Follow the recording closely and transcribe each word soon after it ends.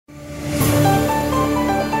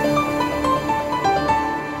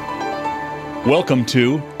Welcome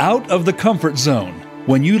to Out of the Comfort Zone.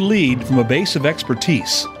 When you lead from a base of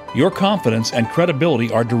expertise, your confidence and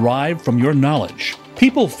credibility are derived from your knowledge.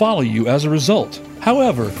 People follow you as a result.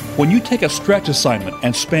 However, when you take a stretch assignment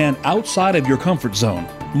and span outside of your comfort zone,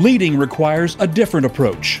 leading requires a different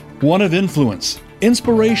approach, one of influence,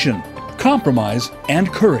 inspiration, compromise,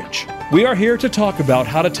 and courage. We are here to talk about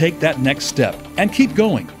how to take that next step and keep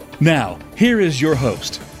going. Now, here is your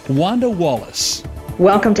host, Wanda Wallace.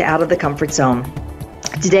 Welcome to Out of the Comfort Zone.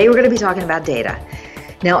 Today we're going to be talking about data.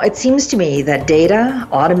 Now, it seems to me that data,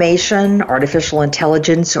 automation, artificial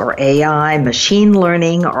intelligence, or AI, machine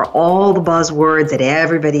learning are all the buzzwords that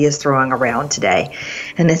everybody is throwing around today.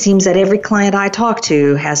 And it seems that every client I talk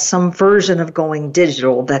to has some version of going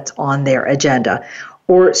digital that's on their agenda,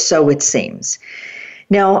 or so it seems.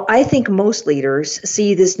 Now, I think most leaders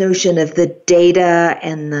see this notion of the data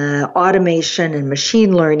and the automation and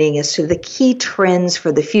machine learning as sort of the key trends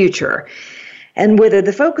for the future. And whether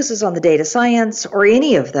the focus is on the data science or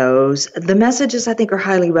any of those, the messages I think are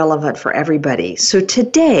highly relevant for everybody. So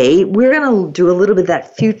today, we're going to do a little bit of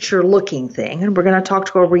that future-looking thing, and we're going to talk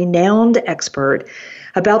to a renowned expert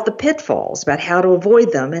about the pitfalls, about how to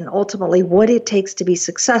avoid them, and ultimately what it takes to be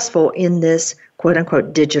successful in this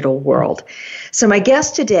quote-unquote digital world. So my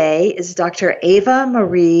guest today is Dr.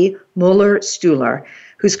 Eva-Marie Muller-Stuler,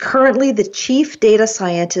 who's currently the chief data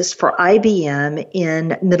scientist for IBM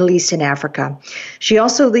in Middle East and Africa. She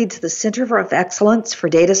also leads the Center of Excellence for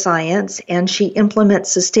Data Science, and she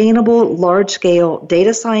implements sustainable, large-scale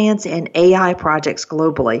data science and AI projects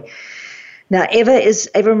globally. Now,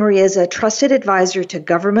 Eva-Marie is a trusted advisor to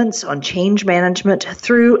governments on change management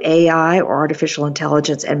through AI or artificial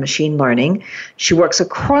intelligence and machine learning. She works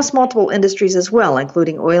across multiple industries as well,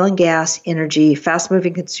 including oil and gas, energy,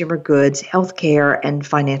 fast-moving consumer goods, healthcare, and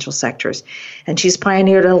financial sectors. And she's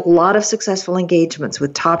pioneered a lot of successful engagements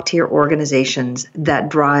with top-tier organizations that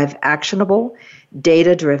drive actionable,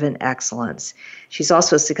 data-driven excellence. She's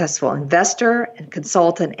also a successful investor and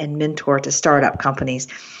consultant and mentor to startup companies.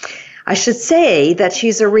 I should say that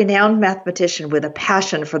she's a renowned mathematician with a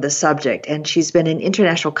passion for the subject, and she's been an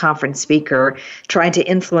international conference speaker trying to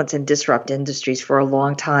influence and disrupt industries for a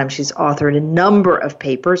long time. She's authored a number of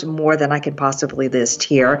papers, more than I can possibly list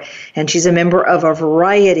here, and she's a member of a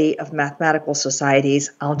variety of mathematical societies.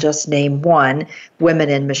 I'll just name one, Women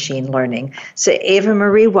in Machine Learning. So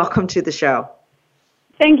Eva-Marie, welcome to the show.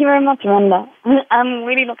 Thank you very much, Wanda. I'm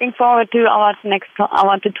really looking forward to our next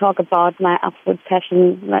hour to talk about my absolute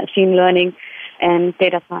passion, machine learning and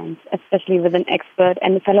data science, especially with an expert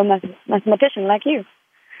and a fellow mathematician like you.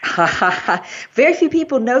 Very few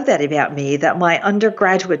people know that about me, that my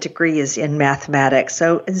undergraduate degree is in mathematics.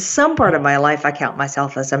 So in some part of my life, I count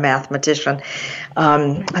myself as a mathematician.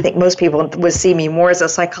 I think most people would see me more as a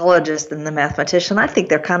psychologist than the mathematician. I think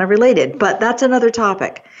they're kind of related, but that's another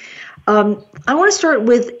topic. I want to start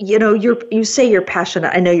with, you say you're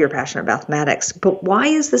passionate. I know you're passionate about mathematics, but why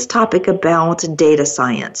is this topic about data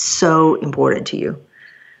science so important to you?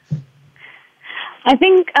 I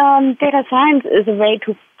think data science is a way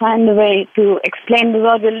to find a way to explain the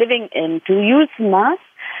world we're living in, to use math,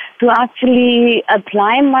 to actually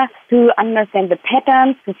apply math to understand the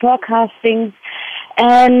patterns, the forecasting,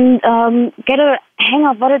 and get a hang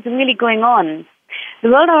of what is really going on. The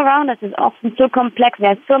world around us is often so complex. There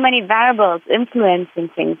are so many variables influencing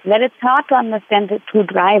things that it's hard to understand the true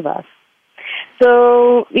drivers.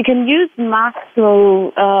 So we can use math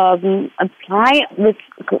to apply with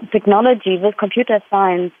technology, with computer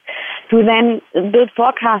science, to then build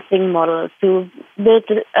forecasting models, to build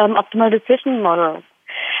optimal decision models,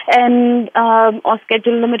 and or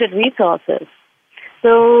schedule limited resources.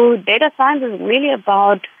 So data science is really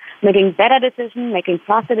about making better decisions, making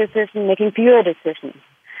faster decisions, making fewer decisions.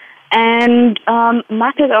 And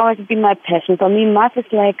math has always been my passion. For me, math is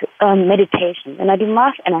like meditation. When I do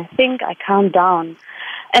math and I think, I calm down.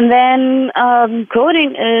 And then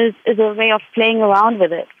coding is a way of playing around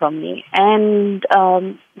with it for me. And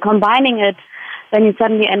combining it, then you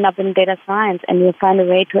suddenly end up in data science and you find a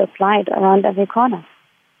way to apply it around every corner.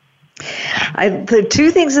 The two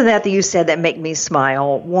things in that you said that make me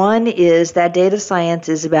smile. One is that data science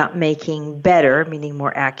is about making better, meaning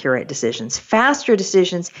more accurate decisions, faster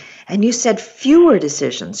decisions, and you said fewer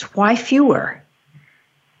decisions. Why fewer?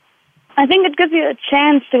 I think it gives you a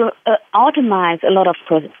chance to automate a lot of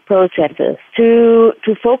processes, to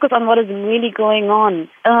focus on what is really going on.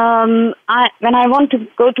 When I want to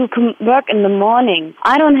go to work in the morning,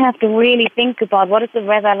 I don't have to really think about what is the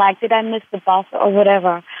weather like, did I miss the bus or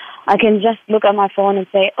whatever. I can just look at my phone and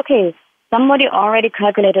say, okay, somebody already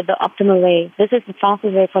calculated the optimal way. This is the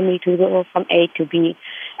fastest way for me to go from A to B.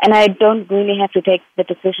 And I don't really have to take the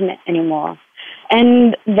decision anymore.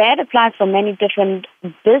 And that applies for many different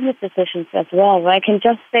business decisions as well, where I can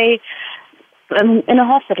just say, in a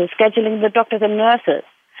hospital, scheduling the doctors and nurses,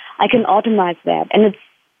 I can automate that. And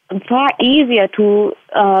it's far easier to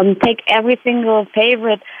take every single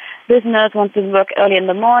favorite. This nurse wants to work early in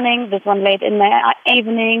the morning, this one late in the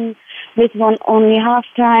evening, this one only half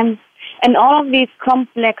time. And all of these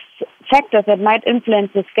complex factors that might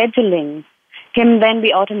influence the scheduling can then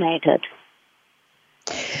be automated.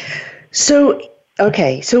 So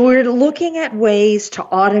we're looking at ways to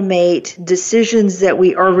automate decisions that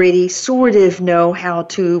we already sort of know how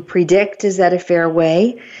to predict. Is that a fair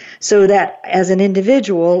way? So that as an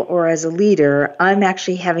individual or as a leader, I'm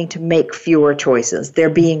actually having to make fewer choices. They're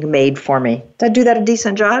being made for me. Did I do that a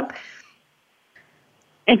decent job?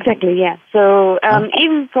 Exactly, yeah. So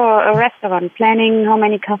even for a restaurant, planning how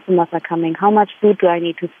many customers are coming, how much food do I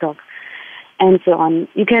need to stock, and so on.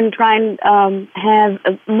 You can try and have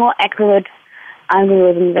a more accurate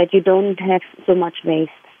algorithm that you don't have so much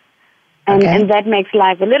waste. And that makes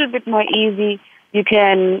life a little bit more easy. You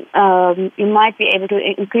can, you might be able to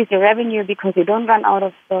increase your revenue because you don't run out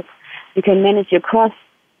of stock. You can manage your costs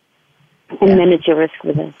and manage your risk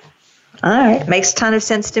with it. All right. Makes a ton of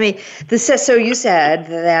sense to me. So you said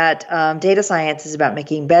that data science is about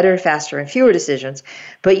making better, faster, and fewer decisions,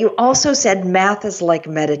 but you also said math is like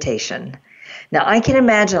meditation. Now, I can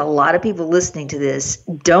imagine a lot of people listening to this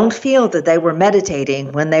don't feel that they were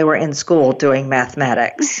meditating when they were in school doing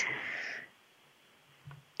mathematics.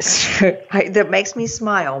 That makes me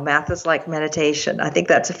smile. Math is like meditation. I think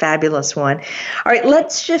that's a fabulous one. All right,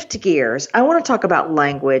 let's shift gears. I want to talk about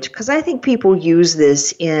language because I think people use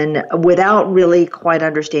this without really quite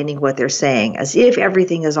understanding what they're saying, as if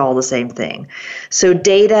everything is all the same thing. So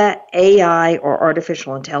data, AI, or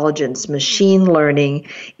artificial intelligence, machine learning,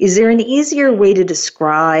 is there an easier way to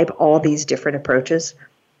describe all these different approaches?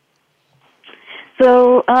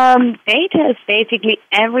 So data is basically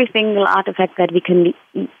every single artifact that we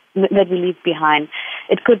leave behind.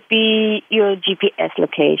 It could be your GPS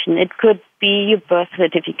location. It could be your birth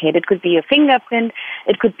certificate. It could be your fingerprint.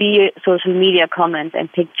 It could be your social media comments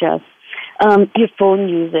and pictures. Your phone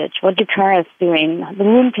usage, what your car is doing, the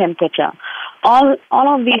room temperature. All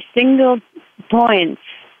of these single points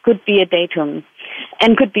could be a datum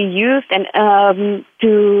and could be used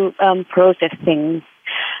to process things.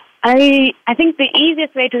 I think the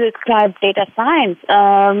easiest way to describe data science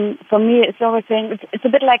for me is always saying it's a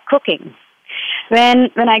bit like cooking.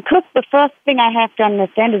 When I cook, the first thing I have to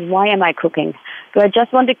understand is why am I cooking? Do I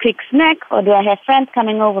just want a quick snack, or do I have friends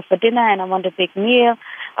coming over for dinner and I want a big meal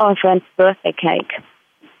or a friend's birthday cake?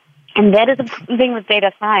 And that is the thing with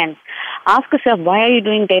data science. Ask yourself, why are you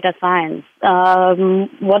doing data science?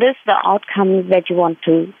 What is the outcome that you want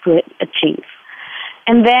to achieve?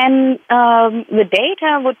 And then the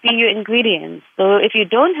data would be your ingredients. So if you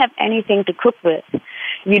don't have anything to cook with, if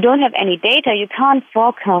you don't have any data, you can't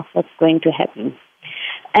forecast what's going to happen.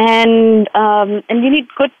 And you need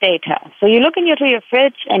good data. So you look into your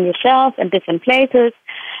fridge and your shelves and different places,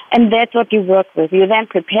 and that's what you work with. You then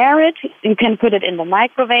prepare it. You can put it in the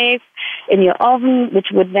microwave, in your oven, which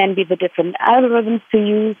would then be the different algorithms to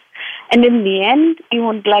use. And in the end, you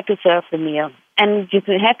would like to serve the meal. And you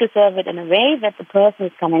have to serve it in a way that the person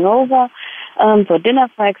who's coming over for dinner,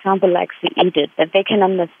 for example, likes to eat it, that they can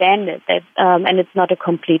understand it, and it's not a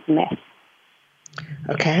complete mess.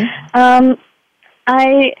 Okay.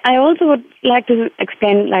 I also would like to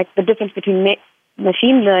explain the difference between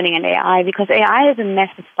machine learning and AI, because AI is a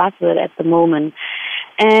massive buzzword at the moment.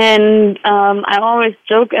 And I always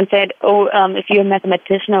joke and said, if you're a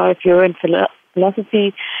mathematician or if you're in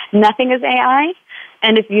philosophy, nothing is AI.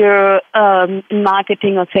 And if you're in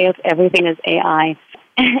marketing or sales, everything is AI.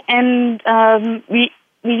 And we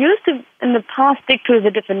used to, in the past, stick to the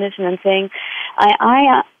definition and saying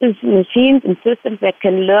AI is machines and systems that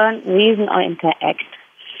can learn, reason, or interact.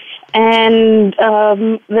 And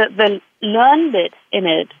the learn bit in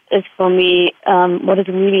it is, for me, what is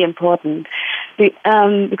really important.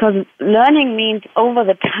 Because learning means over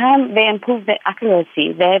the time they improve their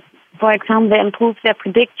accuracy. For example, they improve their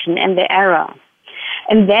prediction and their error.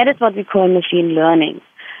 And that is what we call machine learning.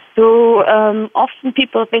 So often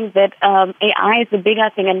people think that AI is the bigger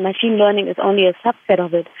thing and machine learning is only a subset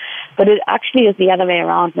of it. But it actually is the other way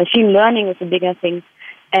around. Machine learning is the bigger thing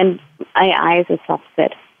and AI is a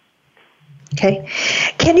subset. Okay.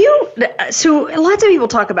 So lots of people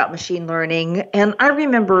talk about machine learning, and I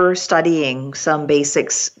remember studying some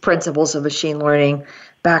basics principles of machine learning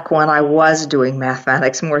back when I was doing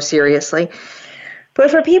mathematics more seriously. But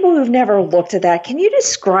for people who've never looked at that, can you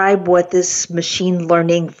describe what this machine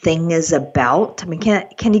learning thing is about? I mean,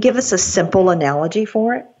 can you give us a simple analogy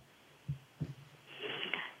for it?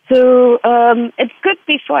 So it could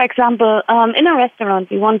be, for example, in a restaurant,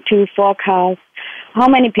 we want to forecast how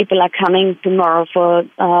many people are coming tomorrow for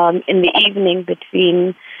in the evening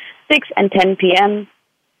between 6 and 10 p.m.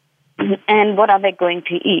 and what are they going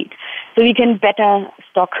to eat. So we can better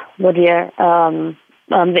stock what the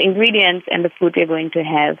ingredients and the food we're going to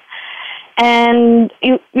have. And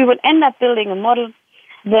we would end up building a model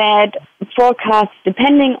that forecasts,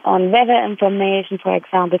 depending on weather information, for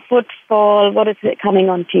example, footfall, what is coming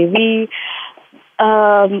on TV,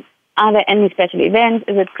 are there any special events,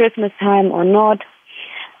 is it Christmas time or not,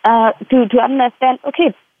 to understand,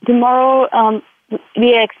 okay, tomorrow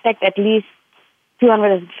we expect at least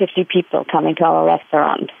 250 people coming to our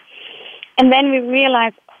restaurant. And then we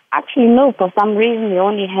realized, actually, no, for some reason we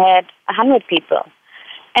only had 100 people.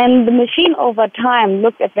 And the machine over time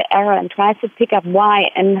looked at the error and tries to pick up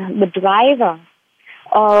why, and the driver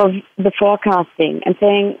of the forecasting and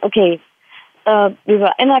saying, okay, we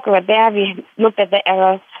were inaccurate there, we looked at the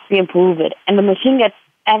error, we improve it. And the machine gets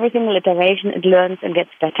every single iteration, it learns and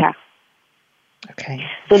gets better. Okay.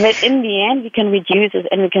 So that in the end we can reduce it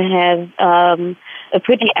and we can have a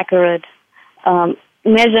pretty accurate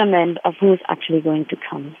measurement of who's actually going to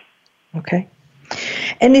come. Okay.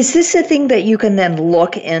 And is this a thing that you can then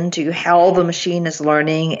look into how the machine is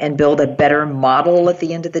learning and build a better model at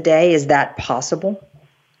the end of the day? Is that possible?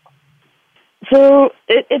 So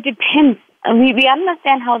it depends. We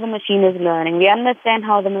understand how the machine is learning. We understand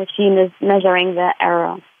how the machine is measuring the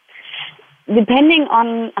error. Depending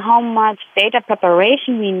on how much data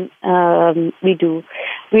preparation we do,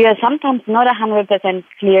 we are sometimes not 100%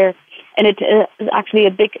 clear, and it is actually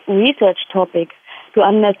a big research topic to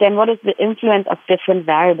understand what is the influence of different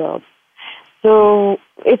variables. So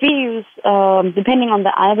if we use, depending on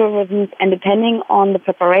the algorithms and depending on the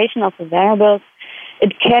preparation of the variables,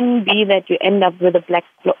 it can be that you end up with a black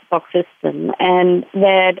box system and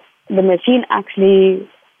that the machine actually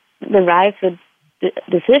derives a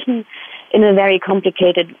decision in a very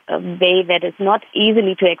complicated way that is not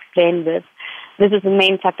easily to explain with. This is the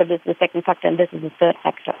main factor, this is the second factor, and this is the third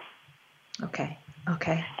factor. Okay.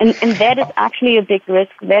 And that is actually a big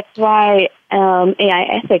risk. That's why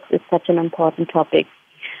AI ethics is such an important topic.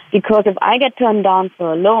 Because if I get turned down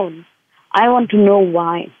for a loan, I want to know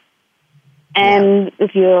why. And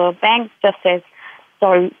if your bank just says,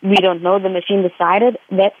 sorry, we don't know, the machine decided,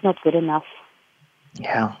 that's not good enough.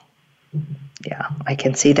 Yeah, I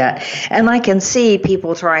can see that. And I can see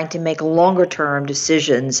people trying to make longer-term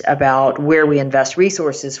decisions about where we invest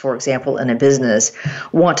resources, for example, in a business,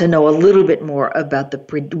 want to know a little bit more about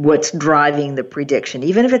what's driving the prediction.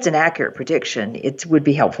 Even if it's an accurate prediction, it would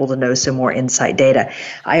be helpful to know some more insight data.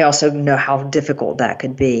 I also know how difficult that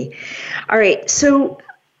could be. All right, so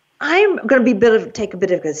I'm going to take a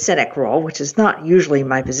bit of a cynic role, which is not usually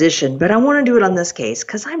my position, but I want to do it on this case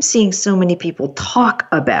because I'm seeing so many people talk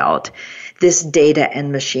about this data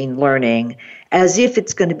and machine learning as if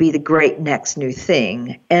it's going to be the great next new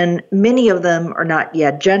thing. And many of them are not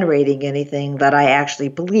yet generating anything that I actually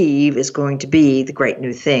believe is going to be the great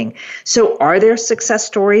new thing. So are there success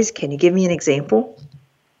stories? Can you give me an example?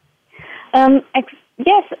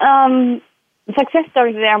 Yes, success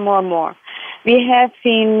stories there are more and more. We have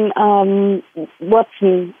seen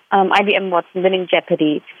Watson, IBM Watson winning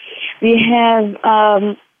Jeopardy. We have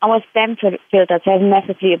our spam filters have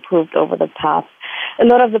massively improved over the past. A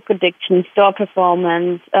lot of the predictions, store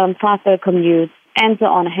performance, faster commutes, and so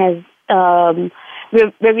on has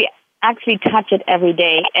where we actually touch it every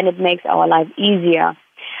day, and it makes our life easier.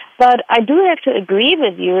 But I do have to agree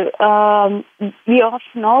with you. We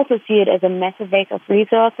often also see it as a massive waste of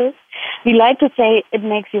resources. We like to say it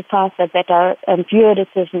makes you faster, better, fewer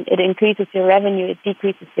decisions. It increases your revenue. It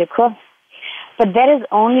decreases your costs. But that is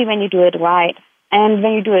only when you do it right. And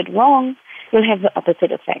when you do it wrong, you'll have the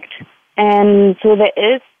opposite effect. And so there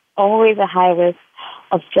is always a high risk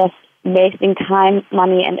of just wasting time,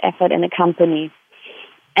 money, and effort in a company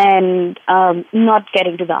and not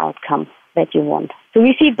getting to the outcome that you want. So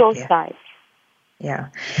we see both sides. Yeah.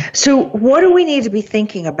 So what do we need to be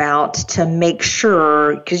thinking about to make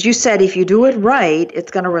sure, because you said if you do it right,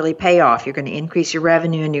 it's going to really pay off. You're going to increase your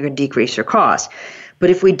revenue and you're going to decrease your costs. But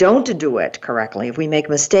if we don't do it correctly, if we make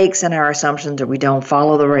mistakes in our assumptions or we don't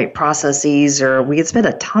follow the right processes, or we can spend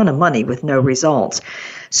a ton of money with no results.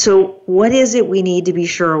 So what is it we need to be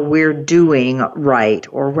sure we're doing right,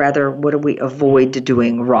 or rather, what do we avoid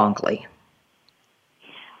doing wrongly?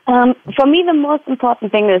 For me, the most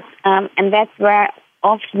important thing is, and that's where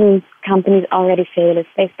often companies already fail, is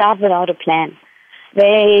they start without a plan.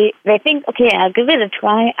 They think, okay, I'll give it a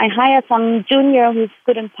try. I hire some junior who's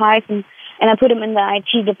good in Python, and I put him in the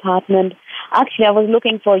IT department. Actually, I was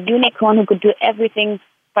looking for a unicorn who could do everything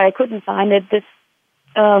but I couldn't find it. This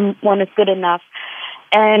one is good enough,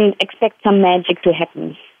 and expect some magic to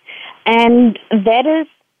happen. And that is,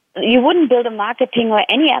 you wouldn't build a marketing or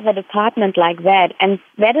any other department like that, and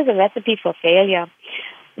that is a recipe for failure.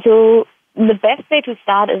 So the best way to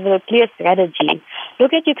start is with a clear strategy.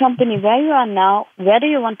 Look at your company, where you are now, where do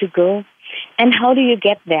you want to go, and how do you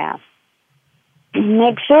get there?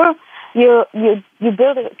 Make sure you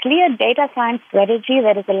build a clear data science strategy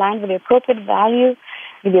that is aligned with your corporate values,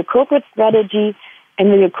 with your corporate strategy, and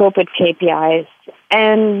with your corporate KPIs.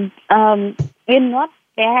 And we're not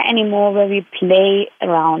there anymore where we play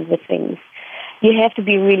around with things. You have to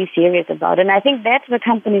be really serious about it. And I think that's where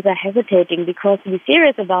companies are hesitating, because to be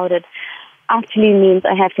serious about it actually means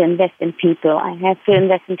I have to invest in people, I have to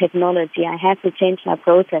invest in technology, I have to change my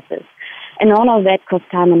processes. And all of that costs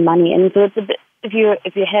time and money. And so it's a bit, if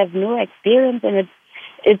you have no experience in it,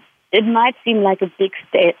 it might seem like a big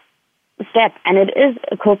step, and it is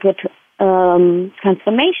a corporate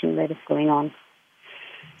transformation that is going on.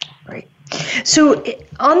 Right. So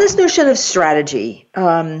on this notion of strategy,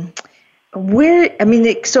 if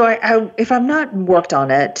I'm not worked on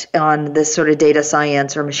it, on this sort of data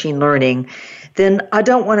science or machine learning, then I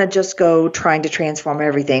don't want to just go trying to transform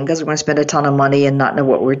everything, because we're going to spend a ton of money and not know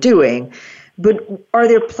what we're doing. But are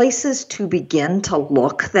there places to begin to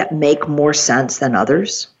look that make more sense than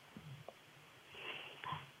others?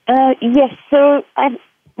 Yes. So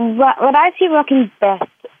what I see working best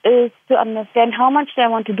is to understand how much do I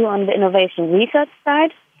want to do on the innovation research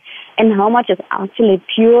side, and how much is actually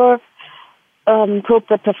pure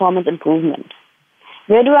corporate performance improvement.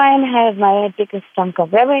 Where do I have my biggest chunk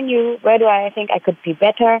of revenue? Where do I think I could be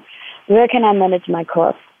better? Where can I manage my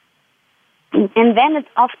costs? And then it's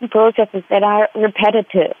often processes that are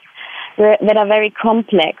repetitive, that are very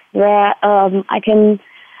complex, where I can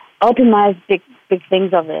automate big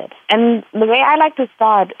things of it. And the way I like to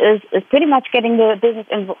start is pretty much getting the business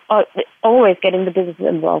always getting the business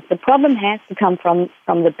involved. The problem has to come from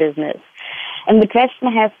the business. And the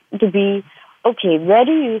question has to be, okay, where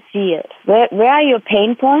do you see it? Where are your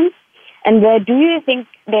pain points? And where do you think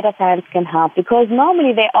data science can help? Because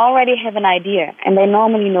normally they already have an idea, and they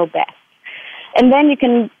normally know best. And then you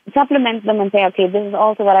can supplement them and say, okay, this is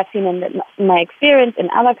also what I've seen in my experience in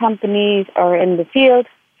other companies or in the field.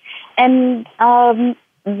 And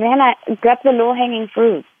then I grab the low-hanging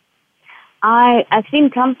fruit. I've seen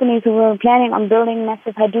companies who were planning on building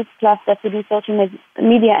massive Hadoop clusters to do social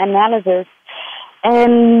media analysis,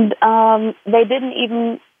 and they didn't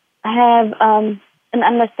even have an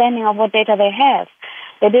understanding of what data they have.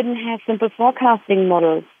 They didn't have simple forecasting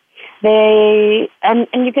models. And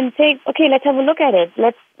you can say, okay, let's have a look at it.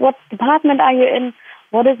 What department are you in?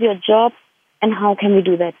 What is your job? And how can we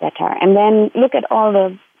do that better? And then look at all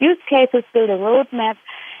the use cases, build a roadmap,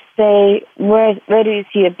 say where do you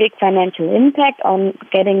see a big financial impact on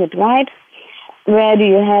getting it right? Where do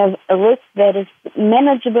you have a risk that is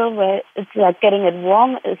manageable, where it's like getting it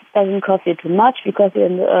wrong, it doesn't cost you too much because you're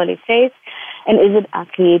in the early phase? And is it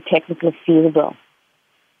actually technically feasible?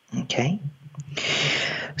 Okay.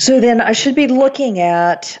 So then I should be looking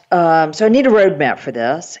at, so I need a roadmap for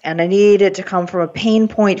this, and I need it to come from a pain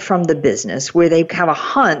point from the business where they have a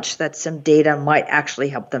hunch that some data might actually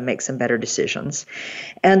help them make some better decisions.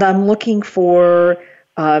 And I'm looking for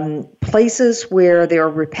places where there are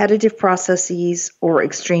repetitive processes or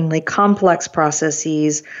extremely complex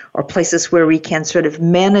processes, or places where we can sort of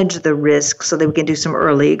manage the risk so that we can do some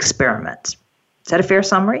early experiments. Is that a fair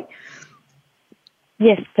summary?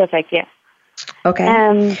 Yes, perfect, yeah.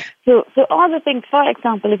 Okay. So all the things, for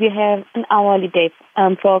example, if you have an hourly day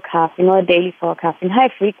forecasting or a daily forecasting, high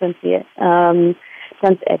frequency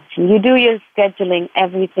transaction, you do your scheduling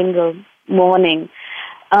every single morning.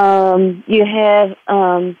 You have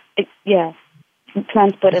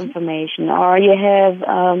transport information, or you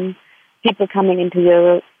have people coming into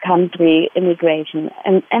your country, immigration,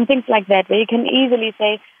 and things like that, where you can easily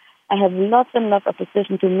say, I have lots and lots of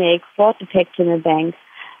decisions to make, fraud detection in a bank.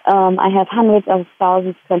 I have hundreds of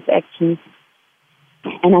thousands of transactions,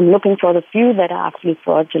 and I'm looking for the few that are actually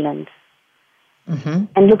fraudulent. Mm-hmm.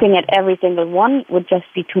 And looking at every single one would just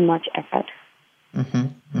be too much effort.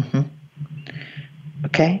 Mm-hmm. Mm-hmm.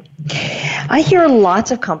 Okay. I hear lots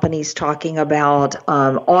of companies talking about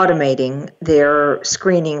automating their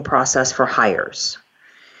screening process for hires,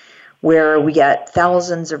 where we get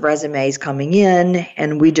thousands of resumes coming in,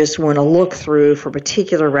 and we just want to look through for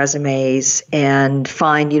particular resumes and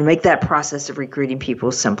find, make that process of recruiting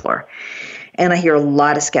people simpler. And I hear a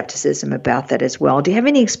lot of skepticism about that as well. Do you have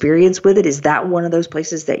any experience with it? Is that one of those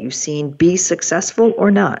places that you've seen be successful or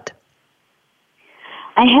not?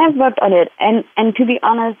 I have worked on it, and to be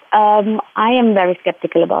honest, I am very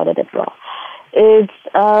skeptical about it as well. It's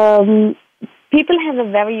people have a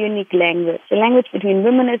very unique language. The language between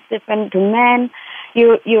women is different to men.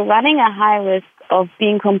 You're running a high risk of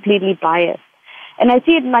being completely biased. And I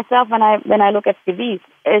see it myself when I look at CVs.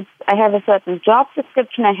 I have a certain job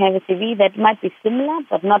description. I have a CV that might be similar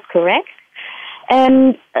but not correct.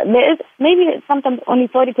 And there is maybe sometimes only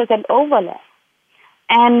 40% overlap.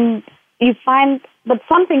 And you find, but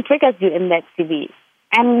something triggers you in that CV.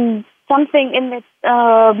 And something in that,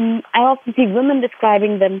 I often see women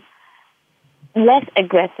describing them less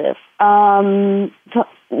aggressive,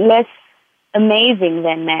 less amazing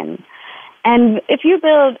than men. And if you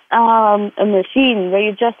build a machine where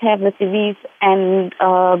you just have the CVs and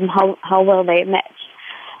how well they match,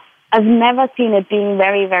 I've never seen it being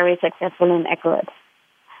very, very successful and accurate.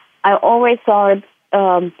 I always saw it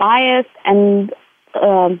biased and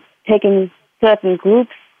taking certain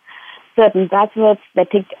groups, certain buzzwords that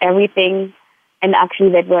ticked everything, and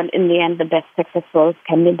actually that weren't in the end the best successful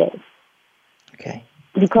candidates. Okay.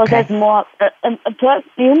 Because there's more, a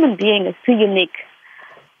human being is too unique.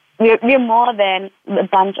 We're more than a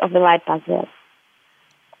bunch of the right buzzwords.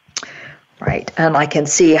 Right. And I can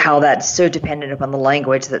see how that's so dependent upon the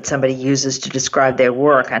language that somebody uses to describe their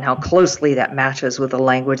work and how closely that matches with the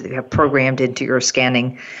language that you have programmed into your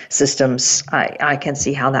scanning systems. I can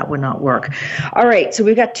see how that would not work. All right. So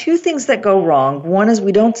we've got two things that go wrong. One is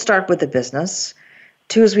we don't start with the business.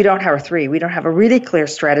 Two is we don't have a really clear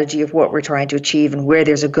strategy of what we're trying to achieve and where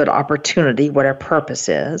there's a good opportunity, what our purpose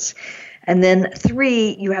is. And then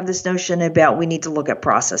three, you have this notion about we need to look at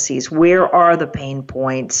processes. Where are the pain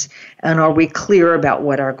points? And are we clear about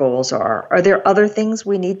what our goals are? Are there other things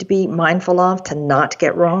we need to be mindful of to not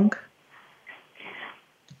get wrong?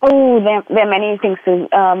 Oh, there are many things to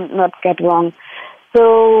not get wrong.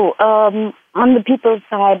 So on the people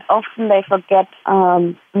side, often they forget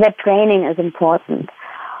that training is important.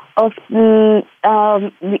 Often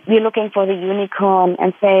we're looking for the unicorn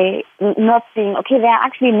and not seeing, okay, there are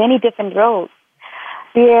actually many different roles.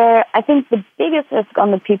 I think the biggest risk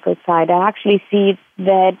on the people side, I actually see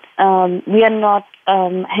that we are not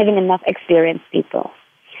having enough experienced people.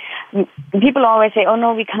 People always say, oh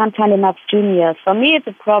no, we can't find enough juniors. For me, it's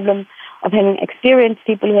a problem of having experienced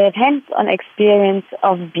people who have hands-on experience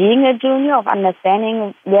of being a junior, of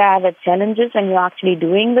understanding where are the challenges when you're actually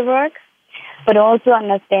doing the work, but also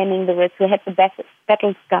understanding the risk, who had the best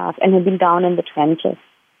battle scars and have been down in the trenches.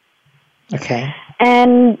 Okay.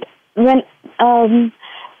 And when,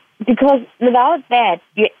 because without that,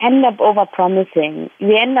 you end up over-promising.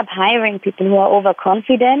 You end up hiring people who are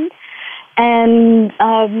overconfident, and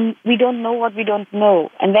we don't know what we don't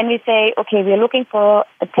know. And then we say, okay, we're looking for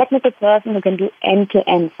a technical person who can do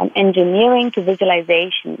end-to-end, from engineering to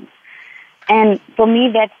visualization. And for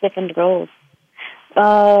me, that's different roles.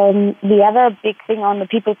 The other big thing on the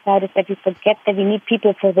people side is that we forget that we need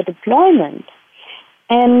people for the deployment.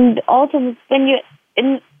 And also when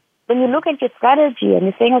you look at your strategy and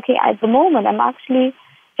you're saying, okay, at the moment I'm actually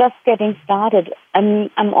just getting started. I'm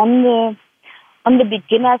on the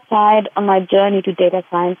beginner side on my journey to data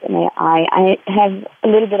science and AI. I have a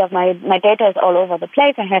little bit of my data is all over the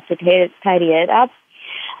place. I have to tidy it up.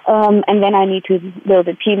 And then I need to build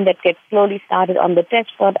a team that gets slowly started on the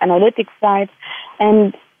dashboard analytics side.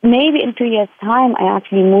 And maybe in 2 years' time, I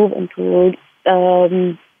actually move into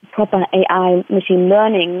proper AI machine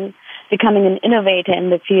learning, becoming an innovator in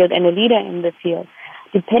the field and a leader in the field.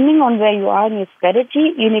 Depending on where you are in your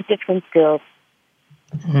strategy, you need different skills.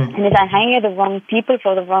 Mm-hmm. And if I hire the wrong people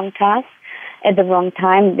for the wrong task at the wrong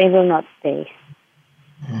time, they will not stay.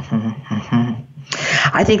 Mm-hmm. Mm-hmm.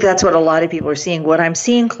 I think that's what a lot of people are seeing. What I'm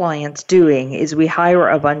seeing clients doing is we hire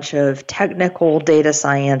a bunch of technical data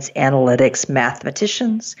science, analytics,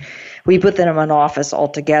 mathematicians. We put them in an office all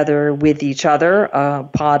together with each other, a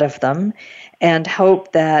pod of them, and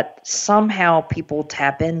hope that somehow people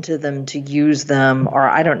tap into them to use them, or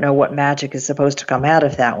I don't know what magic is supposed to come out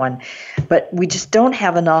of that one. But we just don't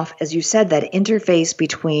have enough, as you said, that interface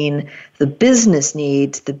between the business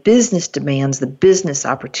needs, the business demands, the business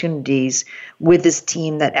opportunities with this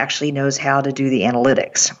team that actually knows how to do the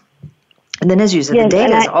analytics. And then, as you said, yes, the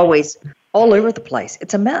data is always all over the place.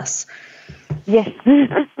 It's a mess. Yes.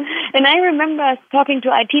 And I remember talking to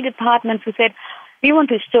IT departments who said, we want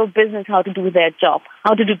to show business how to do their job,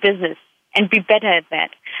 how to do business, and be better at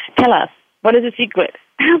that. Tell us, what is the secret?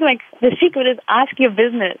 I was like, the secret is ask your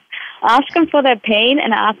business. Ask them for their pain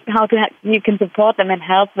and ask how you can support them and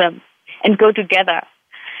help them and go together.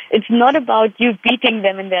 It's not about you beating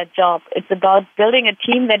them in their job. It's about building a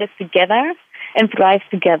team that is together and thrives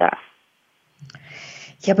together.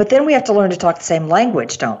 Yeah, but then we have to learn to talk the same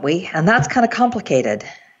language, don't we? And that's kind of complicated.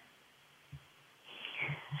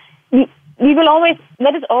 We will always,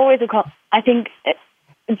 that is always I think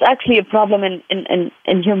it's actually a problem in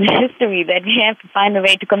human history that we have to find a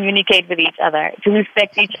way to communicate with each other, to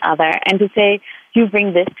respect each other, and to say, you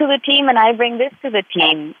bring this to the team and I bring this to the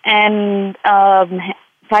team. And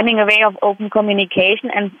finding a way of open communication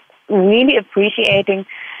and really appreciating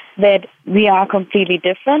that we are completely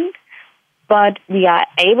different, but we are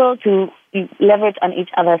able to leverage on each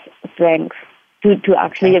other's strengths to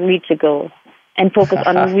actually reach a goal and focus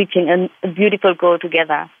on reaching a beautiful goal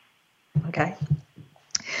together. Okay.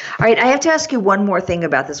 All right, I have to ask you one more thing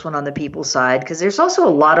about this one on the people side, because there's also a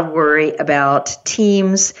lot of worry about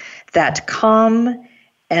teams that come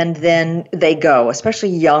and then they go, especially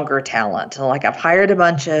younger talent. Like, I've hired a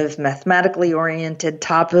bunch of mathematically oriented,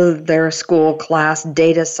 top of their school class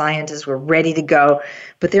data scientists. We're ready to go,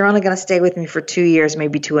 but they're only going to stay with me for 2 years,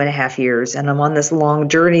 maybe 2.5 years. And I'm on this long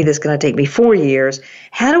journey that's going to take me 4 years.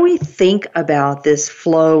 How do we think about this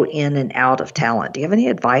flow in and out of talent? Do you have any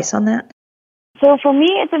advice on that? So for me,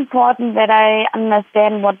 it's important that I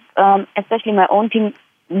understand what, especially my own team,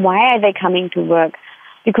 why are they coming to work?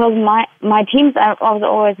 Because my teams, I was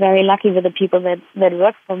always very lucky with the people that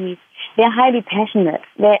work for me. They're highly passionate.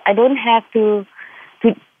 I don't have to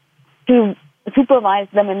supervise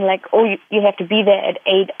them and like, oh, you have to be there at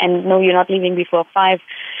 8 and no, you're not leaving before 5.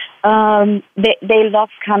 They love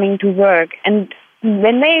coming to work. And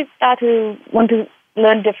when they start to want to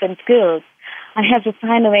learn different skills, I have to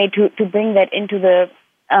find a way to bring that into the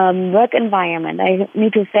work environment. I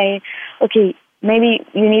need to say, okay, maybe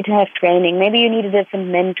you need to have training. Maybe you need a different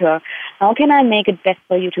mentor. How can I make it best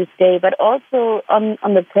for you to stay? But also on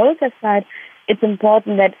the process side, it's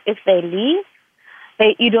important that if they leave,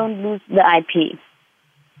 you don't lose the IP.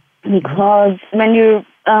 Because when you,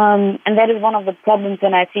 and that is one of the problems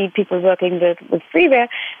when I see people working with freeware,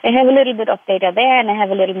 they have a little bit of data there and they have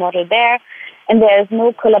a little model there, and there is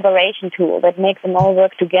no collaboration tool that makes them all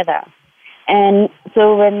work together. And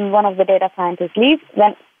so when one of the data scientists leaves,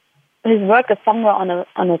 then his work is somewhere on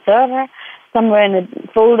a server, somewhere in a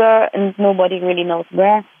folder, and nobody really knows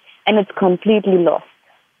where, and it's completely lost.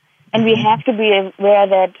 And we have to be aware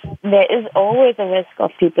that there is always a risk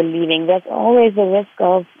of people leaving. There's always a risk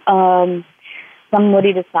of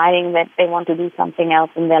somebody deciding that they want to do something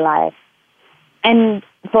else in their life. And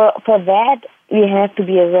for that, we have to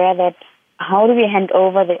be aware that how do we hand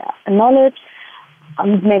over the knowledge,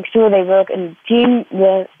 make sure they work in a team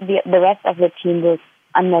where the rest of the team will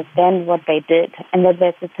understand what they did, and that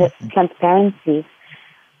there's a transparency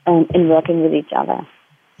in working with each other.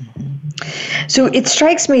 So it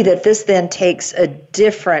strikes me that this then takes a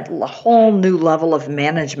whole new level of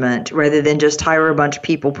management rather than just hire a bunch of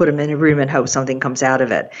people, put them in a room and hope something comes out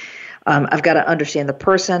of it. I've got to understand the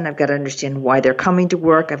person. I've got to understand why they're coming to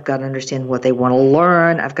work. I've got to understand what they want to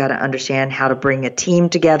learn. I've got to understand how to bring a team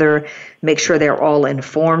together, make sure they're all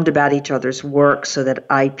informed about each other's work so that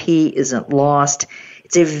IP isn't lost.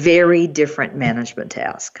 It's a very different management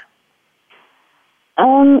task.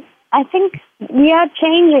 I think we are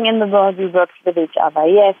changing in the world we work with each other,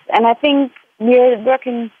 yes. And I think we're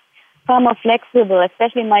working far more flexible,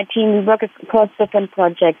 especially in my team. We work across different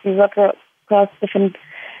projects. We work across different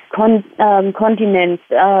continents,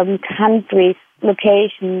 countries,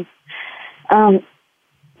 locations.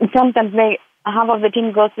 Sometimes half of the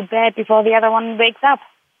team goes to bed before the other one wakes up.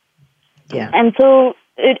 Yeah. And so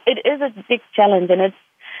it is a big challenge, and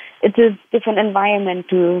it's a different environment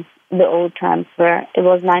to the old times where it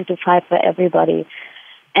was 9 to 5 for everybody.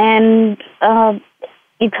 And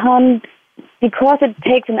you can't, because it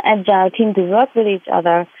takes an agile team to work with each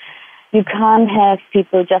other, you can't have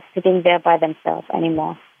people just sitting there by themselves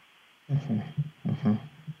anymore. Mm-hmm. Mm-hmm.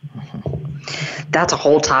 Mm-hmm. That's a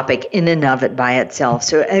whole topic in and of it by itself.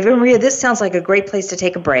 So, Eva-Marie, this sounds like a great place to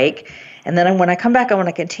take a break. And then when I come back, I want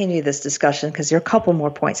to continue this discussion because there are a couple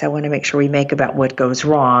more points I want to make sure we make about what goes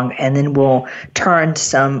wrong, and then we'll turn to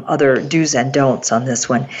some other do's and don'ts on this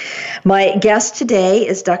one. My guest today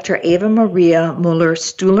is Dr. Eva-Marie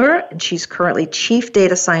Muller-Stuler, and she's currently Chief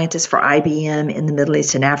Data Scientist for IBM in the Middle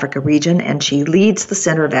East and Africa region, and she leads the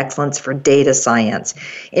Center of Excellence for Data Science,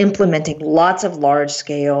 implementing lots of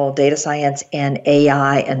large-scale data science and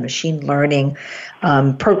AI and machine learning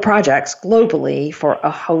projects globally for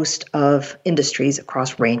a host of industries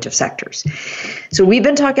across a range of sectors. So we've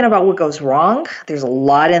been talking about what goes wrong. There's a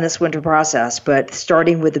lot in this winter process, but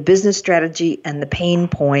starting with the business strategy and the pain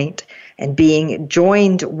point and being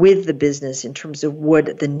joined with the business in terms of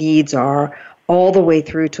what the needs are, all the way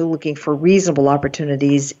through to looking for reasonable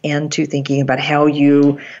opportunities and to thinking about how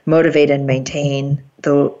you motivate and maintain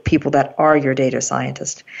the people that are your data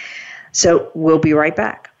scientists. So we'll be right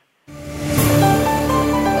back.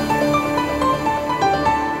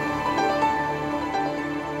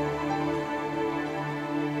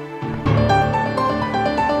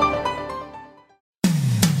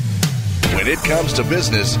 When it comes to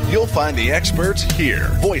business, you'll find the experts here.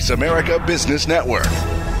 Voice America Business Network.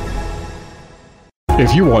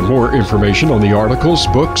 If you want more information on the articles,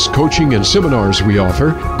 books, coaching, and seminars we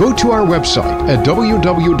offer, go to our website at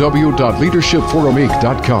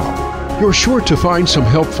www.leadershipforuminc.com. You're sure to find some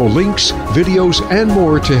helpful links, videos, and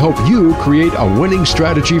more to help you create a winning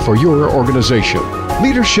strategy for your organization.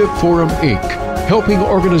 Leadership Forum, Inc., helping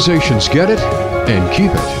organizations get it and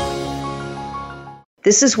keep it.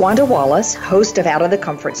 This is Wanda Wallace, host of Out of the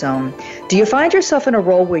Comfort Zone. Do you find yourself in a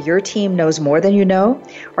role where your team knows more than you know?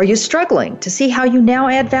 Are you struggling to see how you now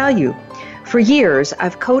add value? For years,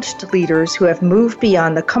 I've coached leaders who have moved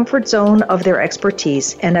beyond the comfort zone of their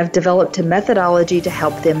expertise and have developed a methodology to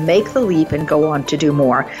help them make the leap and go on to do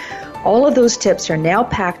more. All of those tips are now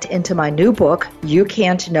packed into my new book, You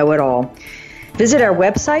Can't Know It All. Visit our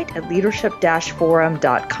website at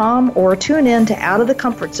leadership-forum.com or tune in to Out of the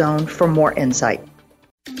Comfort Zone for more insight.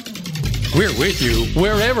 We're with you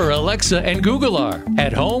wherever Alexa and Google are.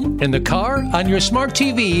 At home, in the car, on your smart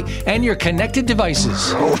TV, and your connected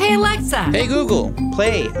devices. Hey, Alexa. Hey, Google.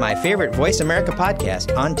 Play my favorite Voice America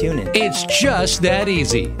podcast on TuneIn. It's just that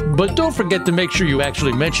easy. But don't forget to make sure you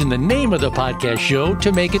actually mention the name of the podcast show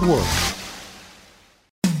to make it work.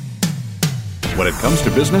 When it comes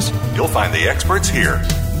to business, you'll find the experts here.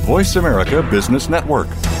 Voice America Business Network.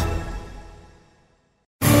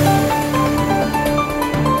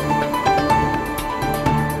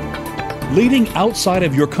 Leading outside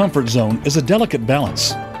of your comfort zone is a delicate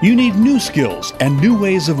balance. You need new skills and new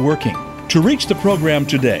ways of working. To reach the program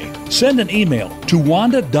today, send an email to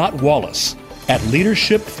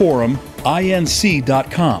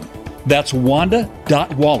wanda.wallace@leadershipforuminc.com. That's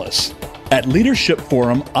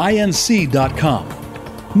wanda.wallace@leadershipforuminc.com.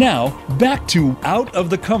 Now, back to Out of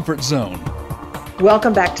the Comfort Zone.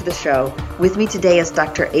 Welcome back to the show. With me today is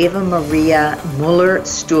Dr. Eva-Marie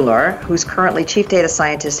Muller-Stuler, who's currently Chief Data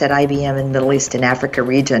Scientist at IBM in the Middle East and Africa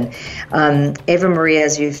region. Eva-Marie,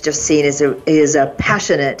 as you've just seen, is a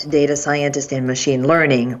passionate data scientist and machine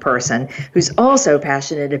learning person who's also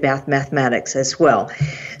passionate about mathematics as well.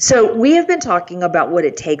 So we have been talking about what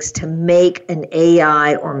it takes to make an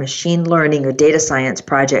AI or machine learning or data science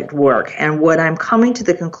project work. And what I'm coming to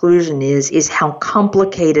the conclusion is how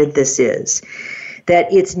complicated this is.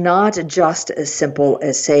 That it's not just as simple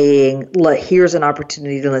as saying, here's an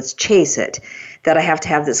opportunity, let's chase it. That I have to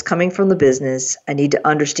have this coming from the business. I need to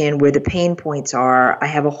understand where the pain points are. I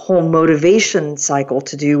have a whole motivation cycle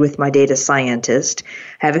to do with my data scientist.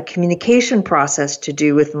 I have a communication process to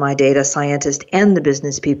do with my data scientist and the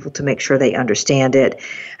business people to make sure they understand it.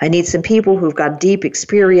 I need some people who've got deep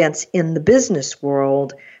experience in the business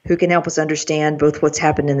world who can help us understand both what's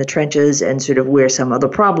happened in the trenches and sort of where some of the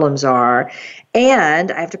problems are.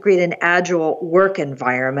 And I have to create an agile work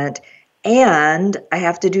environment. And I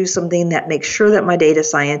have to do something that makes sure that my data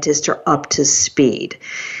scientists are up to speed.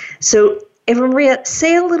 So, Eva-Marie,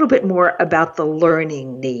 say a little bit more about the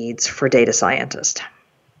learning needs for data scientists.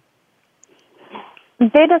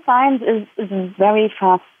 Data science is very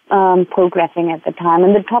fast progressing at the time,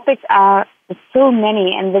 and the topics are so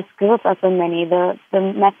many, and the skills are so many. The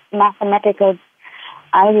mathematical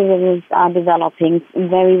algorithms are developing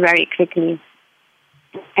very, very quickly.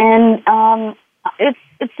 And it's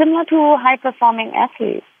similar to high-performing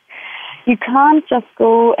athletes. You can't just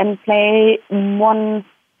go and play one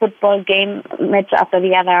football game match after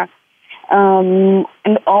the other and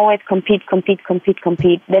always compete.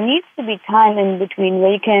 There needs to be time in between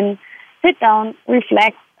where you can sit down,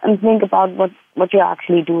 reflect, and think about what you're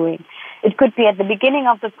actually doing. It could be at the beginning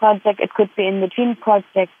of the project. It could be in between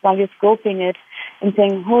projects while you're scoping it and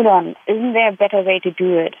saying, hold on, isn't there a better way to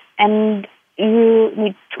do it? And you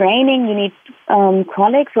need training. You need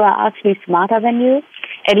colleagues who are actually smarter than you,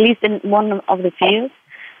 at least in one of the fields,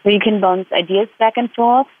 where you can bounce ideas back and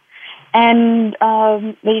forth. And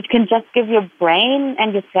where you can just give your brain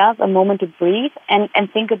and yourself a moment to breathe and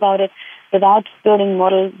think about it without building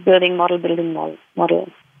model.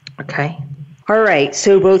 Okay. All right,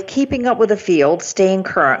 so both keeping up with the field, staying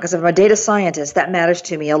current, because if I'm a data scientist, that matters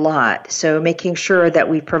to me a lot. So making sure that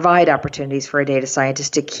we provide opportunities for a data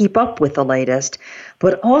scientist to keep up with the latest,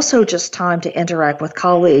 but also just time to interact with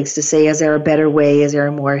colleagues to say, is there a better way? Is there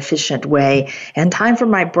a more efficient way? And time for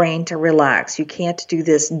my brain to relax. You can't do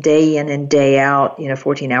this day in and day out,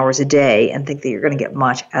 14 hours a day and think that you're going to get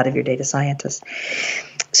much out of your data scientist.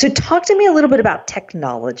 So talk to me a little bit about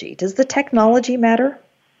technology. Does the technology matter?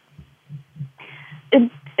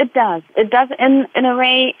 It does. It does in a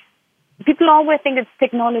way. People always think it's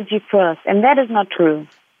technology first, and that is not true.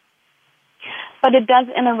 But it does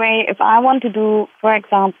in a way. If I want to do, for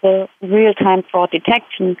example, real-time fraud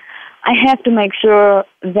detection, I have to make sure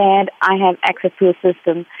that I have access to a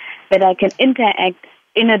system that I can interact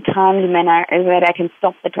in a timely manner and that I can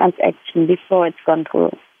stop the transaction before it's gone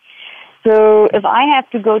through. So if I have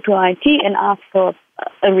to go to IT and ask for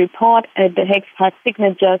a report and it takes 5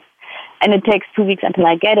 signatures, and it takes 2 weeks until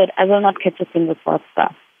I get it, I will not catch a single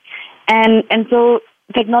fraudster. And so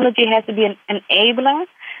technology has to be an enabler.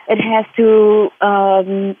 It has to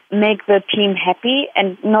make the team happy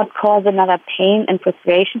and not cause another pain and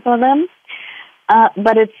frustration for them.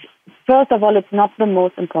 But first of all, it's not the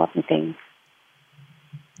most important thing.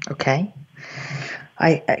 Okay.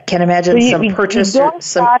 I can imagine some purchase. Go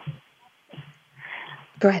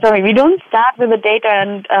ahead. Sorry, we don't start with the data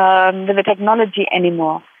and with the technology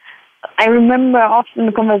anymore. I remember often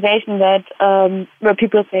the conversation that where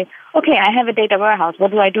people say, okay, I have a data warehouse. What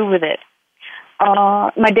do I do with it?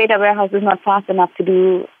 My data warehouse is not fast enough to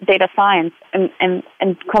do data science and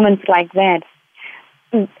comments like that.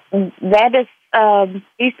 That is,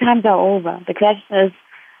 these times are over. The question is,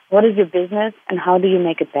 what is your business and how do you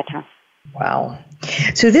make it better? Wow.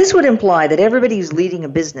 So this would imply that everybody who's leading a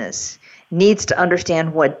business needs to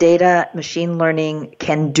understand what data machine learning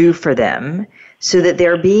can do for them so that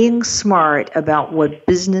they're being smart about what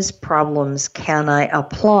business problems can I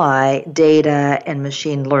apply data and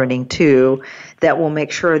machine learning to that will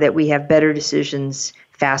make sure that we have better decisions,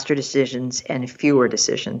 faster decisions, and fewer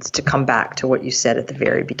decisions, to come back to what you said at the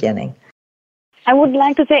very beginning. I would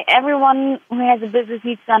like to say everyone who has a business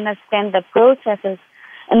needs to understand the processes,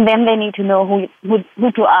 and then they need to know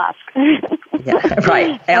who to ask. Yeah,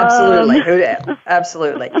 right. Absolutely.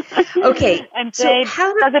 Absolutely. Okay. And say,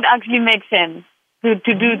 does it actually make sense to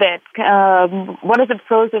do that? What is the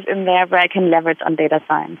process in there where I can leverage on data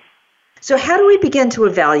science? So how do we begin to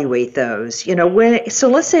evaluate those? So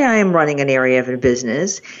let's say I am running an area of a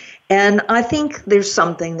business and I think there's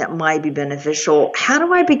something that might be beneficial. How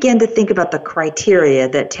do I begin to think about the criteria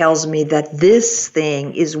that tells me that this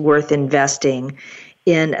thing is worth investing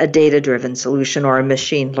in a data-driven solution or a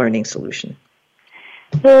machine learning solution?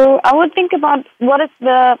 So I would think about what is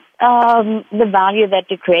the value that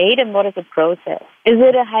you create and what is the process. Is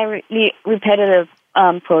it a highly repetitive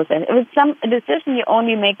process? If it's a decision you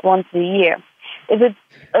only make once a year, if it's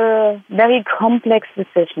a very complex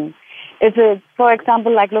decision, if it's, for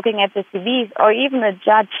example, like looking at the CVs or even a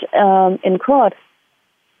judge in court,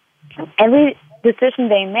 every decision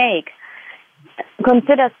they make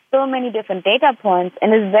considers so many different data points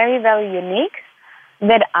and is very, very unique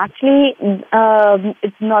that actually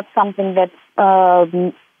it's not something that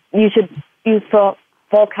you should use for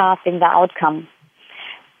forecasting the outcome.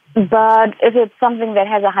 But if it's something that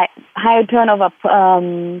has a high turnover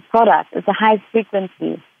product, it's a high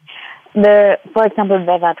frequency. For example,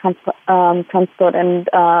 weather, transport and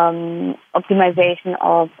optimization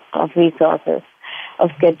of resources, of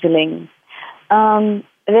scheduling.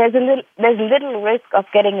 There's little risk of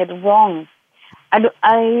getting it wrong.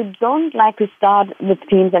 I don't like to start with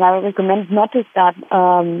teams, and I would recommend not to start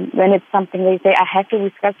when it's something where you say, I have to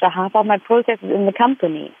restructure half of my processes in the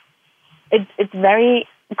company. It's very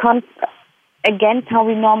against how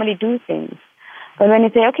we normally do things. But when you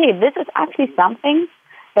say, okay, this is actually something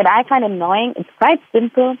that I find annoying, it's quite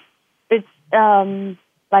simple. It's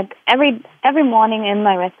like every morning in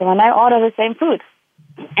my restaurant, I order the same food.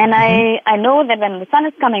 And I know that when the sun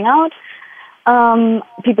is coming out,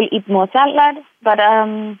 people eat more salad, but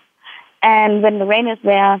and when the rain is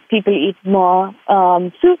there, people eat more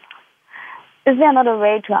soup. Is there not a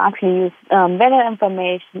way to actually use weather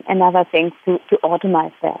information and other things to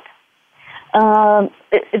automate that?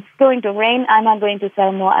 It's going to rain, I'm not going to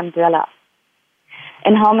sell more umbrellas.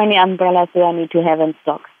 And how many umbrellas do I need to have in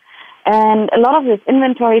stock? And a lot of this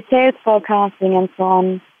inventory, sales forecasting, and so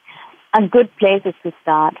on are good places to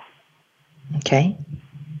start. Okay.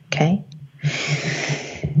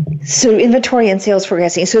 So inventory and sales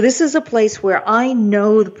forecasting. So this is a place where I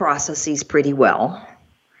know the processes pretty well.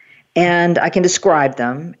 and I can describe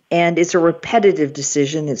them, and it's a repetitive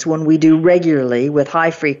decision. It's one we do regularly with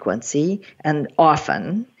high frequency and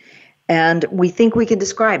often, and we think we can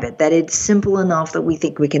describe it, that it's simple enough that we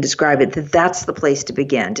think we can describe it, that that's the place to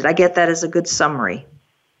begin. Did I get that as a good summary?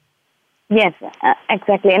 Yes,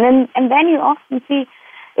 exactly. And then you often see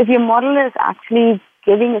if your model is actually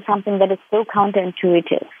giving you something that is so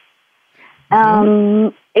counterintuitive.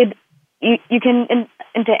 You can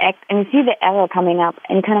interact and you see the error coming up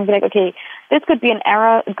and you kind of be like, okay, this could be an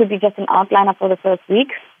error. It could be just an outliner for the first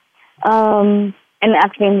week. And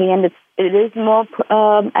actually in the end, it is more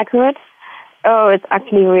accurate. Oh, it's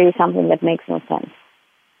actually really something that makes no sense.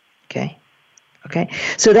 Okay.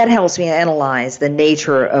 So that helps me analyze the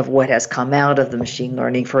nature of what has come out of the machine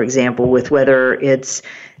learning, for example, with whether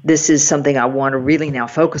this is something I want to really now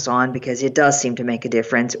focus on because it does seem to make a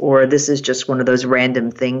difference, or this is just one of those random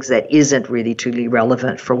things that isn't really truly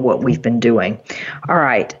relevant for what we've been doing. All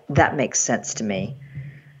right, that makes sense to me.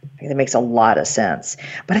 That makes a lot of sense.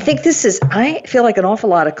 But I think I feel like an awful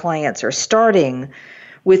lot of clients are starting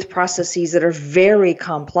with processes that are very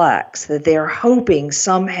complex, that they're hoping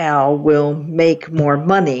somehow will make more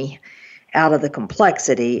money out of the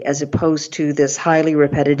complexity, as opposed to this highly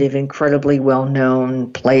repetitive, incredibly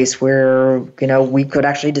well-known place where, we could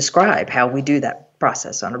actually describe how we do that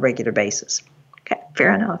process on a regular basis. Okay,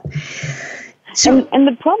 fair enough. So, and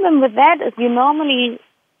the problem with that is you normally,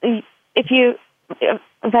 if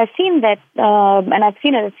I've seen that, and I've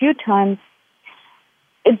seen it a few times,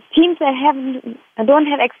 it's teams that don't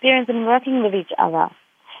have experience in working with each other.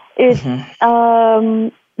 It's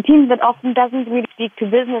teams that often doesn't really speak to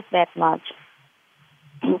business that much.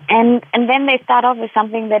 And then they start off with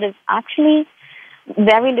something that is actually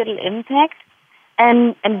very little impact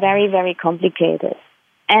and very, very complicated.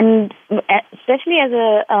 And especially as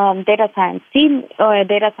a data science team or a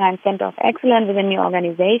data science center of excellence within your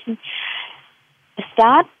organization,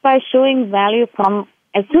 start by showing value from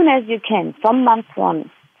as soon as you can, from month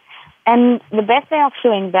one. And the best way of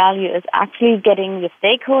showing value is actually getting your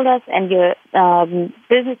stakeholders and your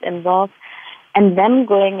business involved and them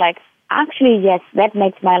going like, actually, yes, that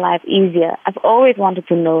makes my life easier. I've always wanted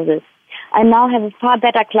to know this. I now have a far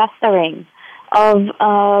better clustering of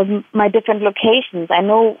my different locations. I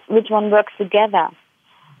know which one works together.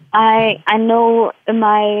 I know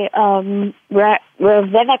my where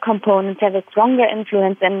weather components have a stronger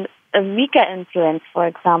influence and a weaker influence, for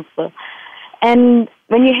example. And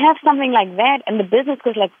when you have something like that and the business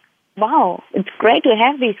goes like, wow, it's great to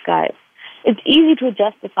have these guys, it's easy to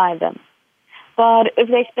justify them. But if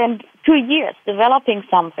they spend 2 years developing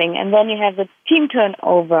something and then you have the team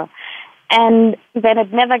turnover and then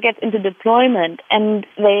it never gets into deployment and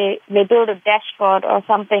they build a dashboard or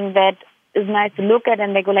something that is nice to look at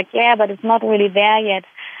and they go like, yeah, but it's not really there yet.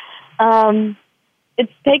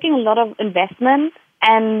 It's taking a lot of investment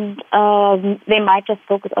and they might just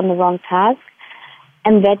focus on the wrong task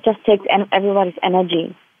and that just takes everybody's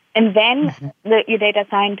energy. And then your data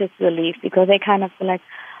scientists will leave because they kind of feel like,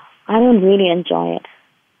 I don't really enjoy it.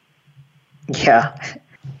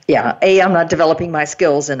 Yeah. A, I'm not developing my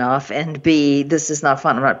skills enough, and B, this is not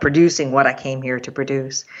fun. I'm not producing what I came here to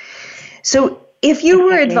produce. So if you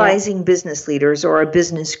were advising business leaders or a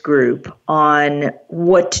business group on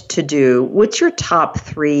what to do, what's your top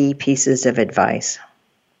 3 pieces of advice?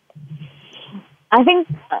 I think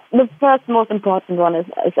the first most important one is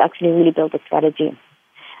actually really build a strategy.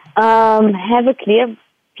 Have a clear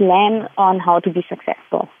plan on how to be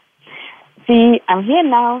successful. See, I'm here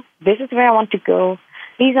now. This is where I want to go.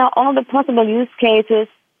 These are all the possible use cases.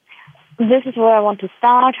 This is where I want to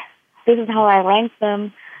start. This is how I rank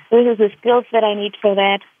them. This is the skills that I need for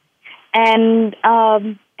that. And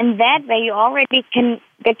that way you already can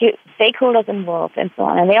get your stakeholders involved and so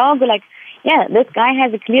on. And they all go like, yeah, this guy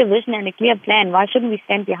has a clear vision and a clear plan. Why shouldn't we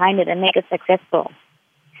stand behind it and make it successful?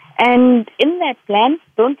 And in that plan,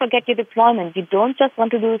 don't forget your deployment. You don't just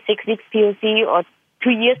want to do 6 weeks POC or 2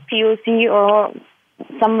 years POC or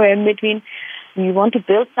somewhere in between. You want to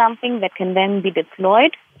build something that can then be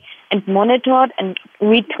deployed and monitored and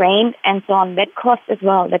retrained and so on. That costs as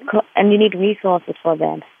well. And you need resources for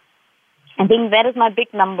that. I think that is my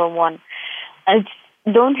big number one. I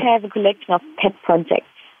don't have a collection of pet projects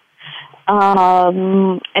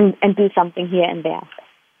and do something here and there.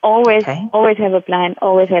 Always have a plan,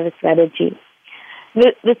 always have a strategy.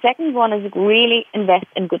 The second one is really invest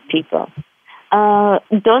in good people.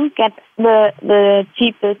 Don't get the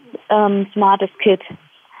cheapest, smartest kid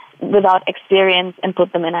without experience and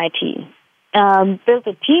put them in IT. Build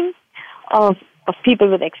a team of people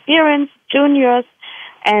with experience, juniors,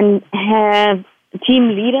 and have team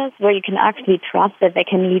leaders where you can actually trust that they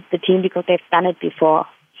can lead the team because they've done it before.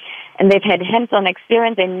 and they've had hands-on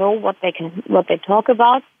experience. They know what they talk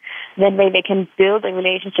about. That way they can build a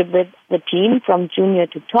relationship with the team from junior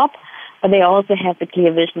to top, but they also have the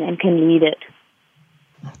clear vision and can lead it.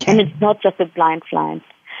 Okay. And it's not just a blind flight.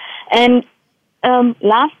 And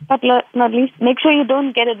last but not least, make sure you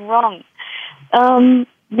don't get it wrong.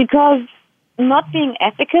 Because not being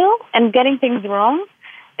ethical and getting things wrong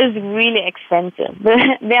is really expensive.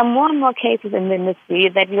 There are more and more cases in the industry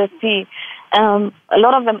that you'll see. A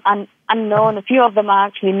lot of them unknown. A few of them are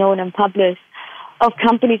actually known and published, of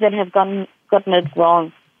companies that have gotten it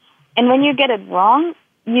wrong. And when you get it wrong,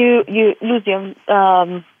 you lose your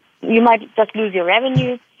you might just lose your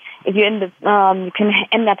revenue. If you you can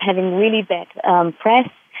end up having really bad press.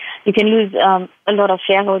 You can lose a lot of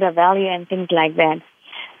shareholder value and things like that.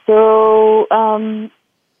 So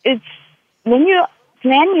it's when you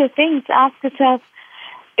plan your things, ask yourself,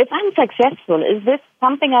 if I'm successful, is this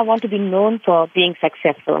something I want to be known for being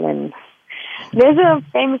successful in? There's a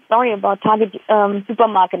famous story about Target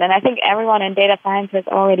supermarket, and I think everyone in data science has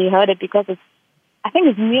already heard it because I think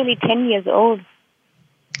it's nearly 10 years old,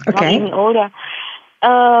 okay, not even older,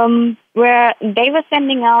 where they were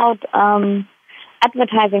sending out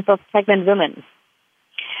advertising for pregnant women.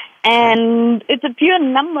 And it's a pure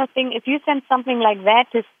number thing. If you send something like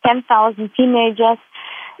that to 10,000 teenagers,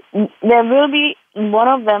 there will be one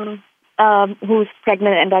of them who's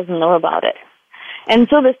pregnant and doesn't know about it. And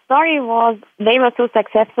so the story was they were so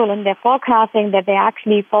successful in their forecasting that they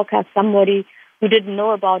actually forecast somebody who didn't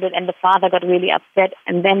know about it, and the father got really upset.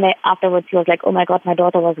 And then afterwards he was like, "Oh my God, my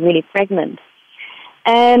daughter was really pregnant."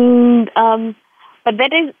 And but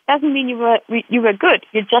that doesn't mean you were good.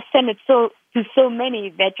 You just sent it to so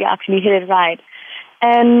many that you actually hit it right.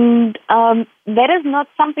 And that is not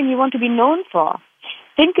something you want to be known for.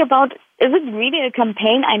 Think about, is it really a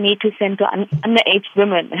campaign I need to send to underage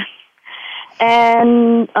women?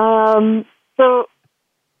 And so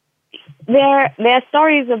there are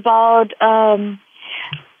stories about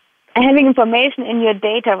having information in your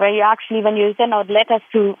data where you actually, when you send out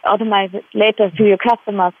automated letters to your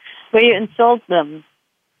customers, where you insult them,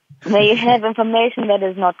 where you have information that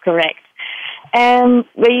is not correct, and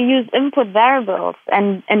where you use input variables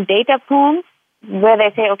and data pools, where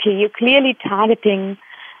they say, okay, you're clearly targeting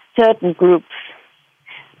certain groups.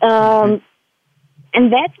 And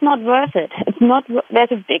that's not worth it. It's not.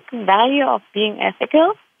 There's a big value of being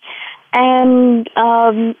ethical, and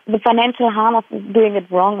the financial harm of doing it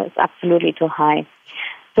wrong is absolutely too high.